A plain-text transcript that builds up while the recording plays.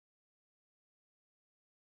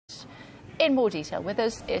in more detail. With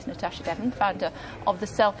us is Natasha Devon, founder of the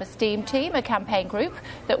Self-Esteem Team, a campaign group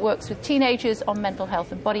that works with teenagers on mental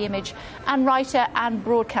health and body image, and writer and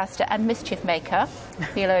broadcaster and mischief maker,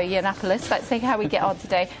 Milo Yiannopoulos. Let's see how we get on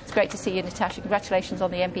today. It's great to see you, Natasha. Congratulations on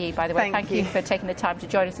the MBE, by the way. Thank you for taking the time to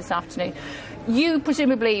join us this afternoon. You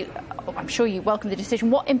presumably, I'm sure you welcome the decision.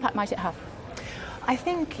 What impact might it have? I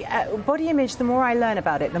think body image, the more I learn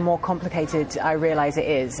about it, the more complicated I realise it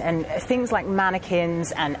is. And things like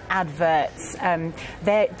mannequins and adverts,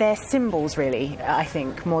 they're symbols, really, I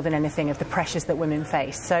think, more than anything, of the pressures that women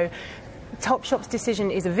face. So Topshop's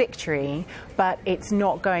decision is a victory, but it's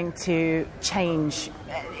not going to change.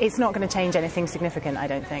 It's not going to change anything significant, I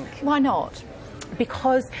don't think. Why not?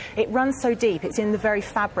 Because it runs so deep, it's in the very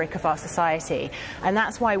fabric of our society. And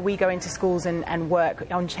that's why we go into schools and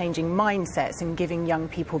work on changing mindsets and giving young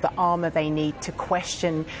people the armour they need to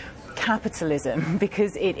question capitalism,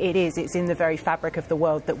 because it's in the very fabric of the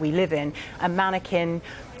world that we live in. A mannequin,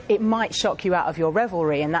 it might shock you out of your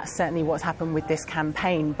revelry, and that's certainly what's happened with this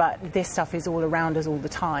campaign, but this stuff is all around us all the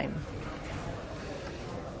time.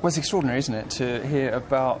 Well, it's extraordinary, isn't it, to hear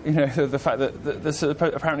about, you know, the fact that there's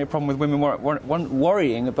apparently a problem with women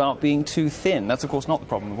worrying about being too thin. That's, of course, not the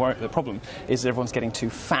problem. The problem is that everyone's getting too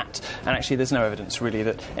fat. And actually, there's no evidence, really,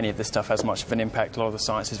 that any of this stuff has much of an impact. A lot of the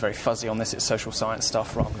science is very fuzzy on this. It's social science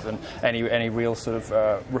stuff rather than any real sort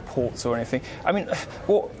of reports or anything. I mean,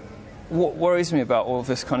 what worries me about all of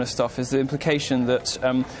this kind of stuff is the implication that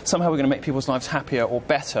somehow we're going to make people's lives happier or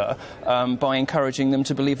better by encouraging them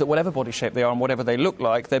to believe that whatever body shape they are and whatever they look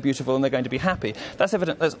like, they're beautiful and they're going to be happy. That's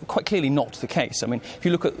evident. That's quite clearly not the case. I mean, if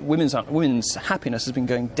you look at women's happiness has been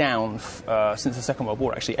going down since the Second World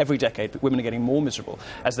War. Actually, every decade, women are getting more miserable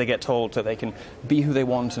as they get told that they can be who they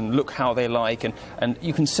want and look how they like. And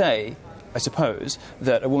you can say, I suppose,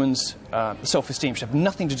 that a woman's self-esteem should have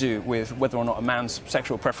nothing to do with whether or not a man's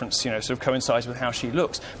sexual preference, you know, sort of coincides with how she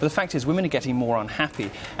looks. But the fact is, women are getting more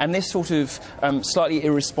unhappy. And this sort of slightly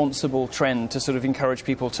irresponsible trend to sort of encourage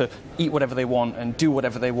people to eat whatever they want and do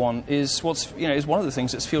whatever they want is is one of the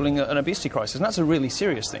things that's fueling an obesity crisis. And that's a really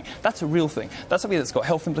serious thing. That's a real thing. That's something that's got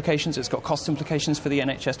health implications. It's got cost implications for the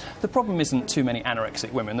NHS. The problem isn't too many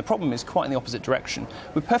anorexic women. The problem is quite in the opposite direction.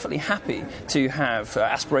 We're perfectly happy to have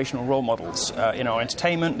aspirational role models in our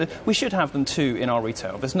entertainment. We should have them too in our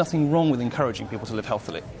retail. There's nothing wrong with encouraging people to live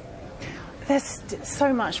healthily. There's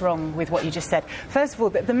so much wrong with what you just said. First of all,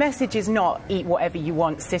 the message is not eat whatever you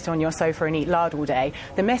want, sit on your sofa and eat lard all day.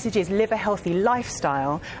 The message is live a healthy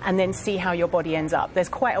lifestyle and then see how your body ends up. There's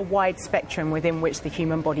quite a wide spectrum within which the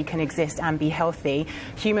human body can exist and be healthy.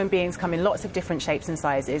 Human beings come in lots of different shapes and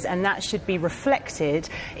sizes, and that should be reflected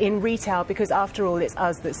in retail, because after all, it's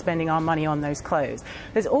us that's spending our money on those clothes.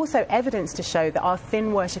 There's also evidence to show that our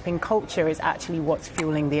thin worshipping culture is actually what's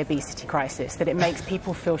fueling the obesity crisis, that it makes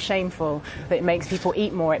people feel shameful, that it makes people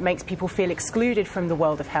eat more, it makes people feel excluded from the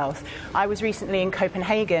world of health. I was recently in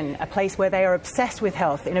Copenhagen, a place where they are obsessed with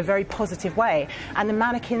health in a very positive way, and the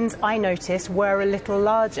mannequins, I noticed, were a little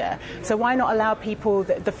larger. So why not allow people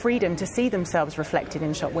the freedom to see themselves reflected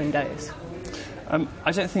in shop windows?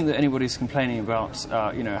 I don't think that anybody's complaining about,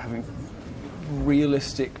 you know, having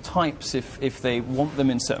realistic types if they want them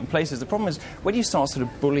in certain places. The problem is when you start sort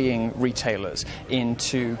of bullying retailers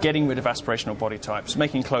into getting rid of aspirational body types,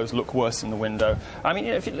 making clothes look worse in the window. I mean,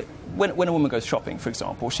 you know, if you look, when a woman goes shopping, for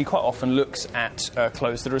example, she quite often looks at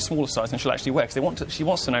clothes that are a smaller size than she'll actually wear, because she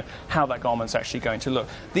wants to know how that garment's actually going to look.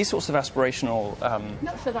 These sorts of aspirational...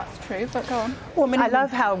 Not sure that's true, but go on. Well, I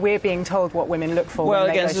love how we're being told what women look for when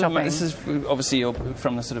they go shopping. This is obviously you're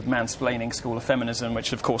from the sort of mansplaining school of feminism,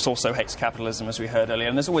 which of course also hates capitalism, as we heard earlier.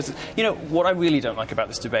 And there's always, you know, what I really don't like about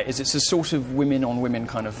this debate is it's a sort of women-on-women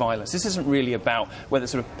kind of violence. This isn't really about whether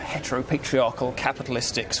sort of heteropatriarchal,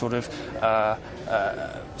 capitalistic sort of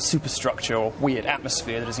superstructure or weird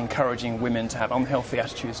atmosphere that is encouraging women to have unhealthy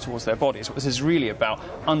attitudes towards their bodies. What this is really about,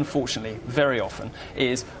 unfortunately, very often,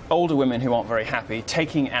 is older women who aren't very happy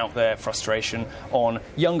taking out their frustration on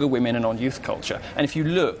younger women and on youth culture. And if you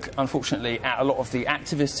look, unfortunately, at a lot of the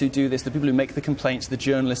activists who do this, the people who make the complaints, the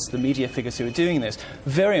journalists, the media figures who are doing this,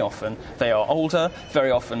 very often they are older,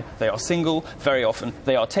 very often they are single, very often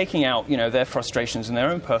they are taking out, you know, their frustrations in their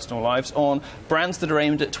own personal lives on brands that are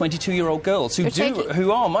aimed at 22-year-old girls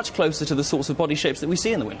who are much closer to the sorts of body shapes that we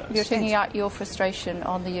see in the windows. You're taking out your frustration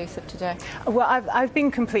on the youth of today. Well, I've been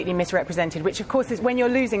completely misrepresented, which of course is when you're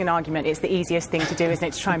losing an argument, it's the easiest thing to do, isn't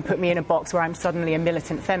it, to try and put me in a box where I'm suddenly a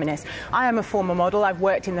militant feminist. I am a former model. I've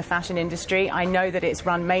worked in the fashion industry. I know that it's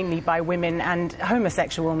run mainly by women and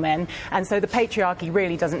homosexual men, and so the patriarchy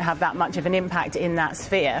really doesn't have that much of an impact in that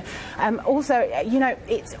sphere. Also, you know,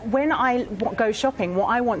 it's when I go shopping, what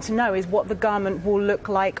I want to know is what the garment will look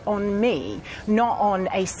like on me, not on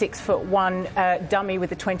a 6'1" dummy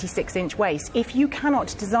with a 26-inch waist. If you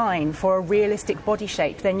cannot design for a realistic body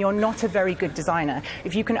shape, then you're not a very good designer.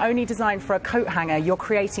 If you can only design for a coat hanger, you're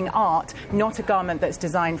creating art, not a garment that's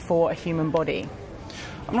designed for a human body.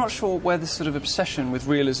 I'm not sure where this sort of obsession with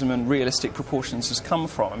realism and realistic proportions has come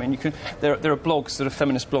from. I mean, there are blogs, sort of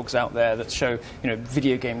feminist blogs out there that show, you know,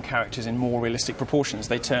 video game characters in more realistic proportions.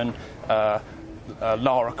 They turn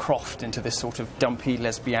Lara Croft into this sort of dumpy,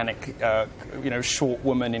 lesbianic, you know, short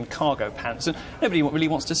woman in cargo pants, and nobody really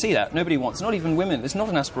wants to see that. Nobody wants, not even women. It's not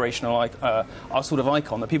an aspirational sort of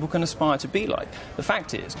icon that people can aspire to be like. The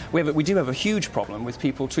fact is, we do have a huge problem with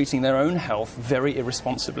people treating their own health very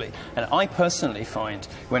irresponsibly. And I personally find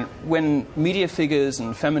when media figures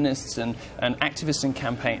and feminists and activists and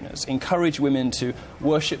campaigners encourage women to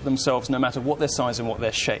worship themselves no matter what their size and what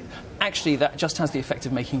their shape, actually that just has the effect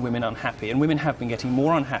of making women unhappy. And women have been getting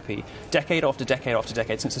more unhappy decade after decade after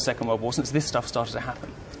decade since the Second World War, since this stuff started to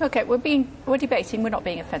happen. OK, we're debating, we're not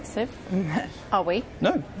being offensive, are we?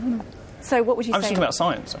 No. So what would you say? I'm just talking about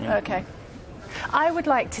science. I mean. OK. I would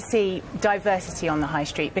like to see diversity on the high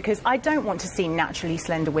street, because I don't want to see naturally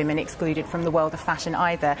slender women excluded from the world of fashion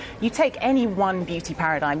either. You take any one beauty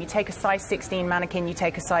paradigm, you take a size 16 mannequin, you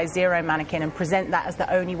take a size 0 mannequin and present that as the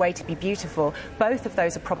only way to be beautiful. Both of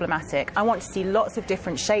those are problematic. I want to see lots of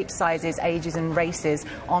different shapes, sizes, ages and races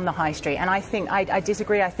on the high street, and I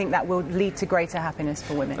disagree. I think that will lead to greater happiness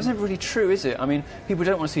for women. That's never really true, is it? I mean, people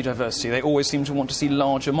don't want to see diversity. They always seem to want to see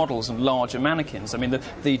larger models and larger mannequins. I mean,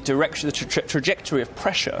 the direction, the trajectory of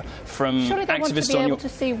pressure from surely they activists want to be able to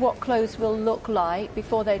see what clothes will look like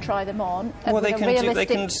before they try them on. Well, they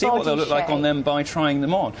can see what they'll look like on them by trying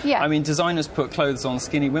them on. Yeah. I mean, designers put clothes on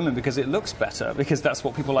skinny women because it looks better, because that's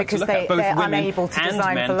what people like to look at. Both women and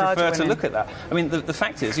men prefer to look at that. I mean, the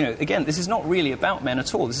fact is, you know, again, this is not really about men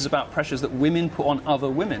at all. This is about pressures that women put on other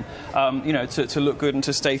women, you know, to look good and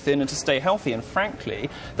to stay thin and to stay healthy. And frankly,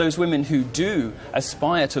 those women who do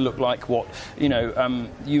aspire to look like what, you know,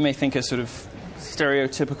 you may think are sort of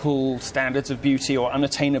stereotypical standards of beauty or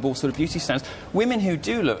unattainable sort of beauty standards, women who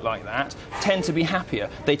do look like that tend to be happier.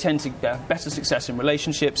 They tend to have better success in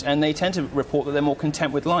relationships, and they tend to report that they're more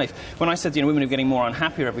content with life. When I said, you know, women are getting more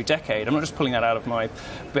unhappier every decade, I'm not just pulling that out of my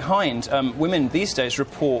behind. Women these days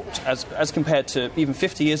report, as compared to even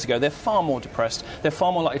 50 years ago, they're far more depressed. They're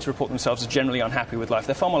far more likely to report themselves as generally unhappy with life.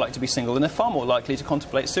 They're far more likely to be single, and they're far more likely to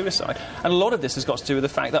contemplate suicide. And a lot of this has got to do with the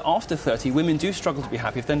fact that after 30, women do struggle to be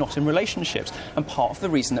happy if they're not in relationships. And part of the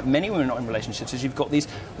reason that many women are not in relationships is you've got these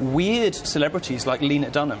weird celebrities like Lena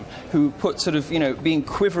Dunham, who put sort of, you know, being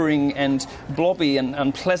quivering and blobby and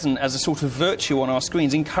unpleasant as a sort of virtue on our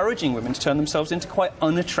screens, encouraging women to turn themselves into quite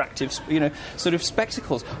unattractive, you know, sort of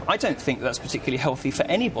spectacles. I don't think that's particularly healthy for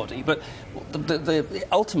anybody, but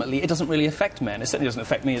ultimately it doesn't really affect men. It certainly doesn't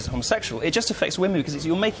affect me as a homosexual. It just affects women because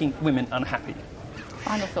you're making women unhappy.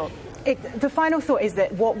 Final thought. The final thought is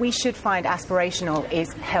that what we should find aspirational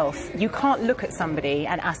is health. You can't look at somebody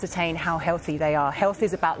and ascertain how healthy they are. Health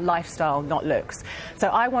is about lifestyle, not looks. So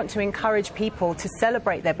I want to encourage people to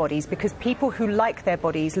celebrate their bodies, because people who like their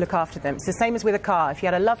bodies look after them. It's the same as with a car. If you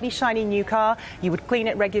had a lovely, shiny new car, you would clean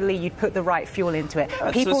it regularly, you'd put the right fuel into it.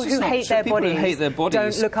 People who hate their bodies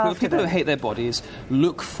don't look after them. People who hate their bodies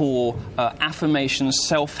look for affirmation,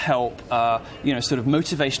 self-help, you know, sort of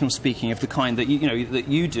motivational speaking of the kind that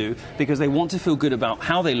you do, because they want to feel good about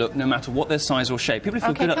how they look no matter what their size or shape. People who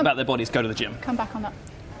feel good about their bodies go to the gym. Come back on that.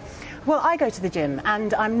 Well, I go to the gym,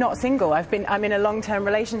 and I'm not single. I'm in a long-term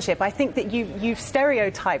relationship. I think that you've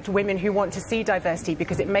stereotyped women who want to see diversity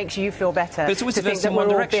because it makes you feel better. But it's always diversity in one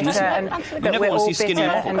direction, isn't it? That we're all bitter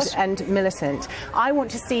and militant. I want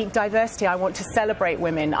to see diversity. I want to celebrate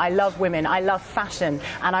women. I love women. I love fashion,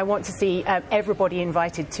 and I want to see everybody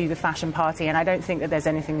invited to the fashion party. And I don't think that there's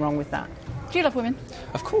anything wrong with that. Do you love women?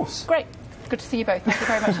 Of course. Great. Good to see you both. Thank you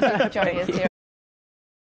very much indeed for joining us here.